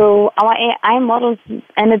 So our AI models,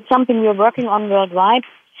 and it's something we're working on worldwide,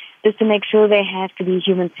 is to make sure they have to be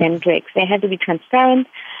human-centric. They have to be transparent,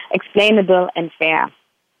 explainable, and fair.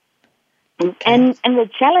 And the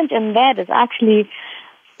challenge in that is actually,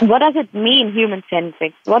 what does it mean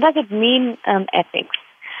human-centric? What does it mean ethics?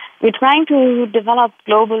 We're trying to develop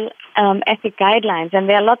global ethic guidelines, and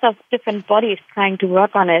there are lots of different bodies trying to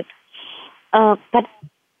work on it. But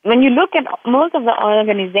when you look at most of the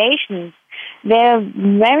organizations, they're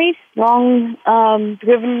very strong,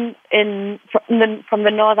 driven from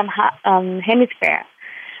the northern hemisphere.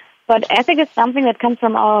 But ethic is something that comes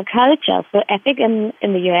from our culture. So ethic in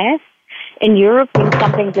the US, in Europe, means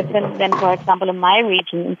something different than, for example, in my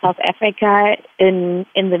region, in South Africa, in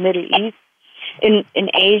the Middle East, in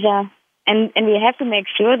Asia. And we have to make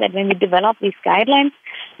sure that when we develop these guidelines,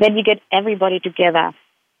 that we get everybody together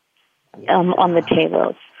on the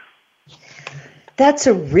tables.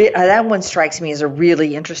 That one strikes me as a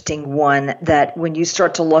really interesting one, that when you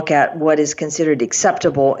start to look at what is considered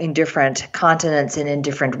acceptable in different continents and in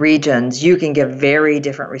different regions, you can get very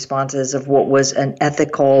different responses of what was an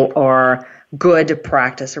ethical or good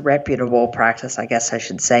practice, a reputable practice, I guess I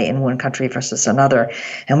should say, in one country versus another.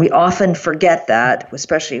 And we often forget that,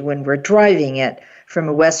 especially when we're driving it from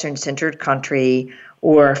a Western-centered country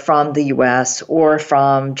or from the U.S. or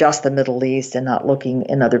from just the Middle East and not looking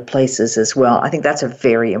in other places as well. I think that's a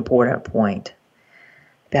very important point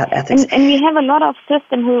about ethics. And we have a lot of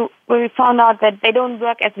systems where we found out that they don't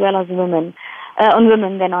work as well as women, on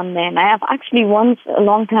women than on men. I have actually once, a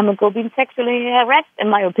long time ago, been sexually harassed, in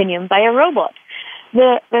my opinion, by a robot.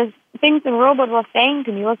 The things the robot was saying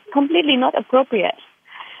to me was completely not appropriate.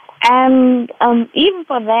 And even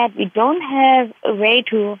for that, we don't have a way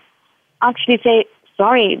to actually say,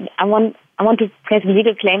 sorry, I want to press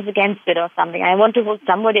legal claims against it or something. I want to hold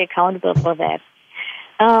somebody accountable for that.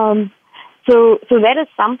 So that is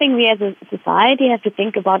something we as a society have to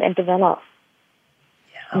think about and develop.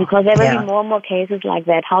 Because there will be more and more cases like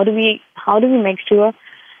that. How do we make sure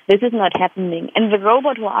this is not happening? And the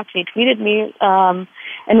robot who actually tweeted me and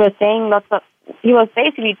was saying he was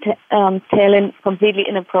basically telling completely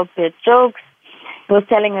inappropriate jokes. He was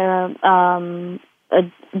telling a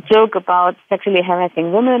joke about sexually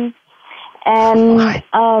harassing women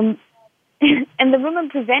And and the woman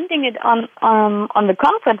presenting it on the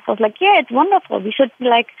conference was like, yeah, it's wonderful. We should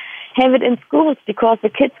have it in schools because the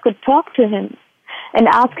kids could talk to him and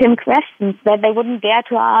ask him questions that they wouldn't dare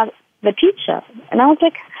to ask the teacher. And I was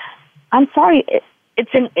like, I'm sorry,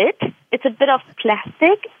 it's an it. It's a bit of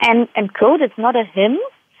plastic and code. It's not a him.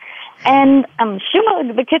 And I'm sure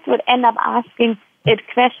the kids would end up asking it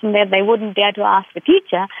questions that they wouldn't dare to ask the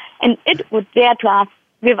teacher, and it would dare to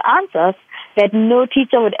give answers that no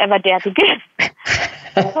teacher would ever dare to give.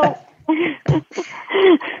 So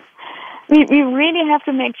we really have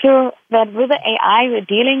to make sure that with the AI we're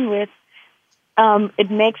dealing with,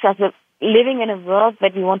 it makes us living in a world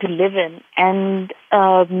that we want to live in, and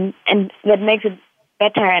that makes it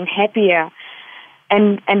better and happier,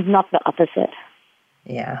 and not the opposite.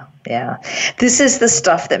 Yeah. This is the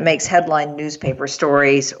stuff that makes headline newspaper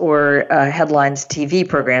stories or headlines TV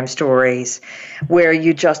program stories, where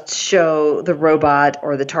you just show the robot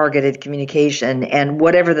or the targeted communication, and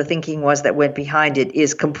whatever the thinking was that went behind it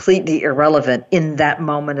is completely irrelevant in that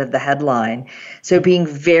moment of the headline. So being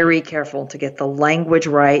very careful to get the language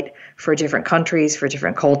right for different countries, for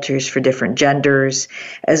different cultures, for different genders,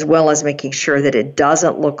 as well as making sure that it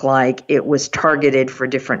doesn't look like it was targeted for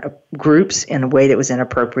different groups in a way that was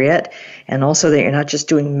inappropriate, and also that you're not just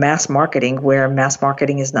doing mass marketing where mass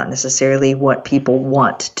marketing is not necessarily what people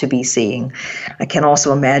want to be seeing. I can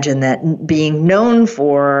also imagine that being known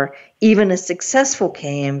for even a successful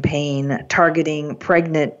campaign targeting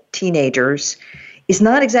pregnant teenagers is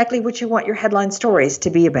not exactly what you want your headline stories to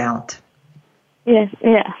be about. Yes,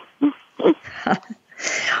 yeah.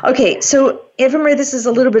 Okay, so Eva-Marie, this is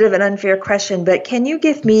a little bit of an unfair question, but can you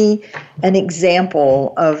give me an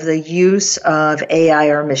example of the use of AI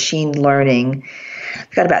or machine learning?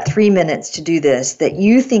 We've got about 3 minutes to do this, that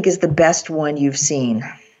you think is the best one you've seen.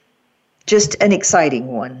 Just an exciting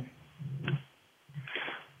one.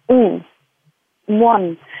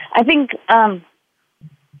 One. I think, I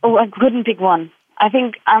couldn't pick one. I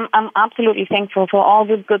think I'm absolutely thankful for all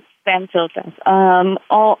the good spam filters,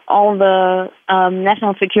 all the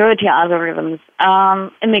national security algorithms,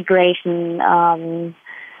 immigration. There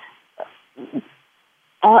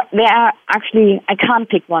are actually, I can't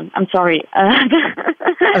pick one. I'm sorry.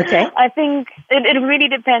 Okay. I think it really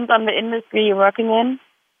depends on the industry you're working in.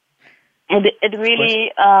 It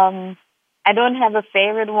really, I don't have a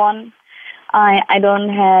favorite one. I don't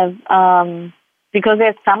have, because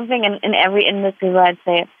there's something in every industry where I'd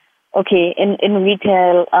say, okay, in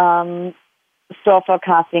retail, store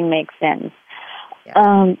forecasting makes sense.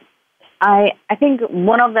 Yeah. I think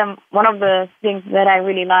one of the things that I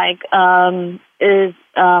really like is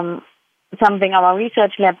something our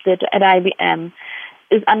research lab did at IBM,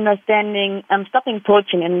 is understanding stopping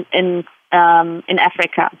poaching in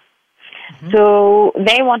Africa. Mm-hmm. So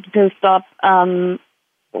they wanted to stop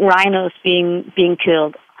rhinos being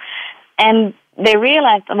killed, and they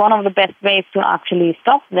realized one of the best ways to actually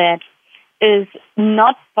stop that is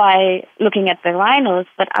not by looking at the rhinos,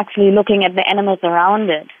 but actually looking at the animals around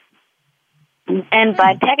it. And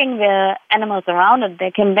by tagging the animals around it,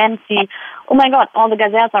 they can then see, oh my God, all the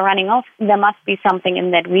gazelles are running off. There must be something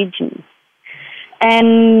in that region.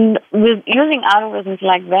 And with using algorithms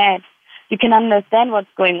like that, you can understand what's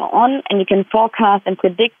going on, and you can forecast and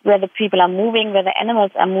predict where the people are moving, where the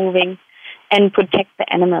animals are moving, and protect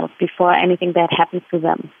the animals before anything bad happens to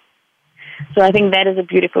them. So I think that is a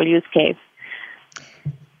beautiful use case.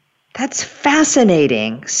 That's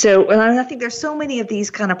fascinating. So I think there's so many of these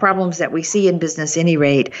kind of problems that we see in business, any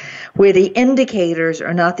rate, where the indicators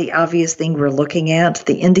are not the obvious thing we're looking at.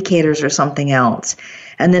 The indicators are something else.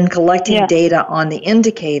 And then collecting data on the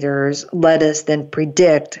indicators let us then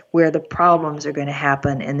predict where the problems are going to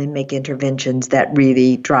happen and then make interventions that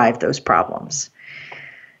really drive those problems.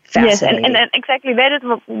 Fascinating. Yes, and exactly that is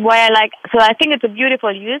why I like. So I think it's a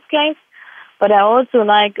beautiful use case. But I also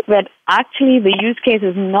like that actually the use case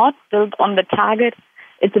is not built on the target.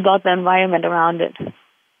 It's about the environment around it.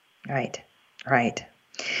 Right.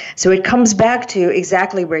 So it comes back to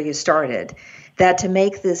exactly where you started, that to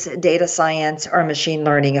make this data science or machine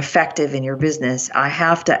learning effective in your business, I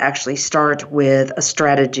have to actually start with a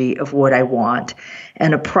strategy of what I want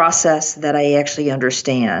and a process that I actually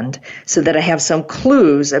understand, so that I have some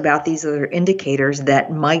clues about these other indicators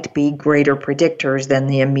that might be greater predictors than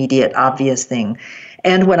the immediate obvious thing.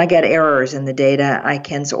 And when I get errors in the data,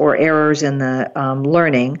 or errors in the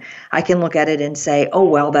learning, I can look at it and say, oh,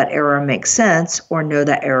 well, that error makes sense, or no,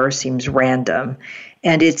 that error seems random.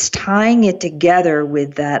 And it's tying it together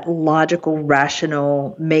with that logical,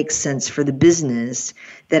 rational, makes sense for the business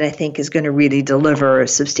that I think is going to really deliver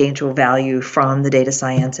substantial value from the data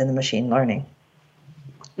science and the machine learning.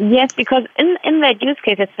 Yes, because in that use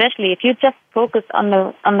case, especially if you just focus on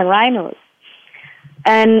the rhinos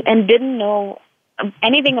and didn't know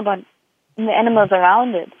anything about the animals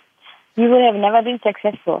around it, you would have never been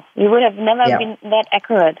successful. You would have never been that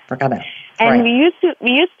accurate. Forgot it. And we used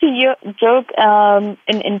to joke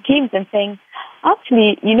in teams and saying,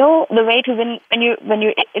 actually, the way to win when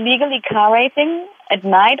you illegally car racing at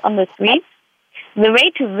night on the streets, the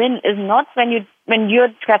way to win is not when your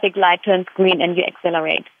traffic light turns green and you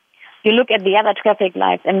accelerate. You look at the other traffic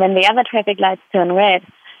lights, and when the other traffic lights turn red,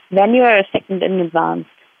 then you are a second in advance.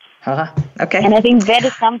 Okay. And I think that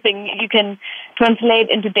is something you can translate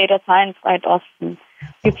into data science quite often.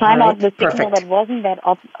 You find out the signal that wasn't that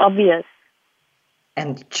obvious.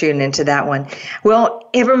 And tune into that one. Well,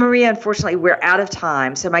 Eva-Marie, unfortunately, we're out of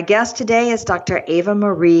time. So my guest today is Dr.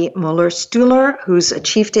 Eva-Marie Muller-Stuler, who's a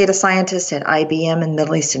chief data scientist at IBM in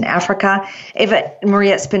Middle East and Africa. Eva-Marie,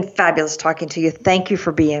 it's been fabulous talking to you. Thank you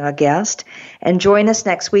for being a guest. And join us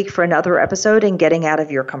next week for another episode in Getting Out of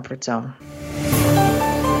Your Comfort Zone.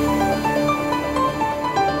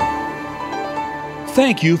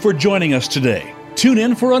 Thank you for joining us today. Tune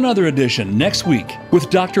in for another edition next week with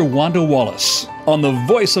Dr. Wanda Wallace on the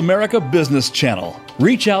Voice America Business Channel.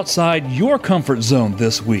 Reach outside your comfort zone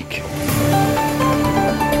this week.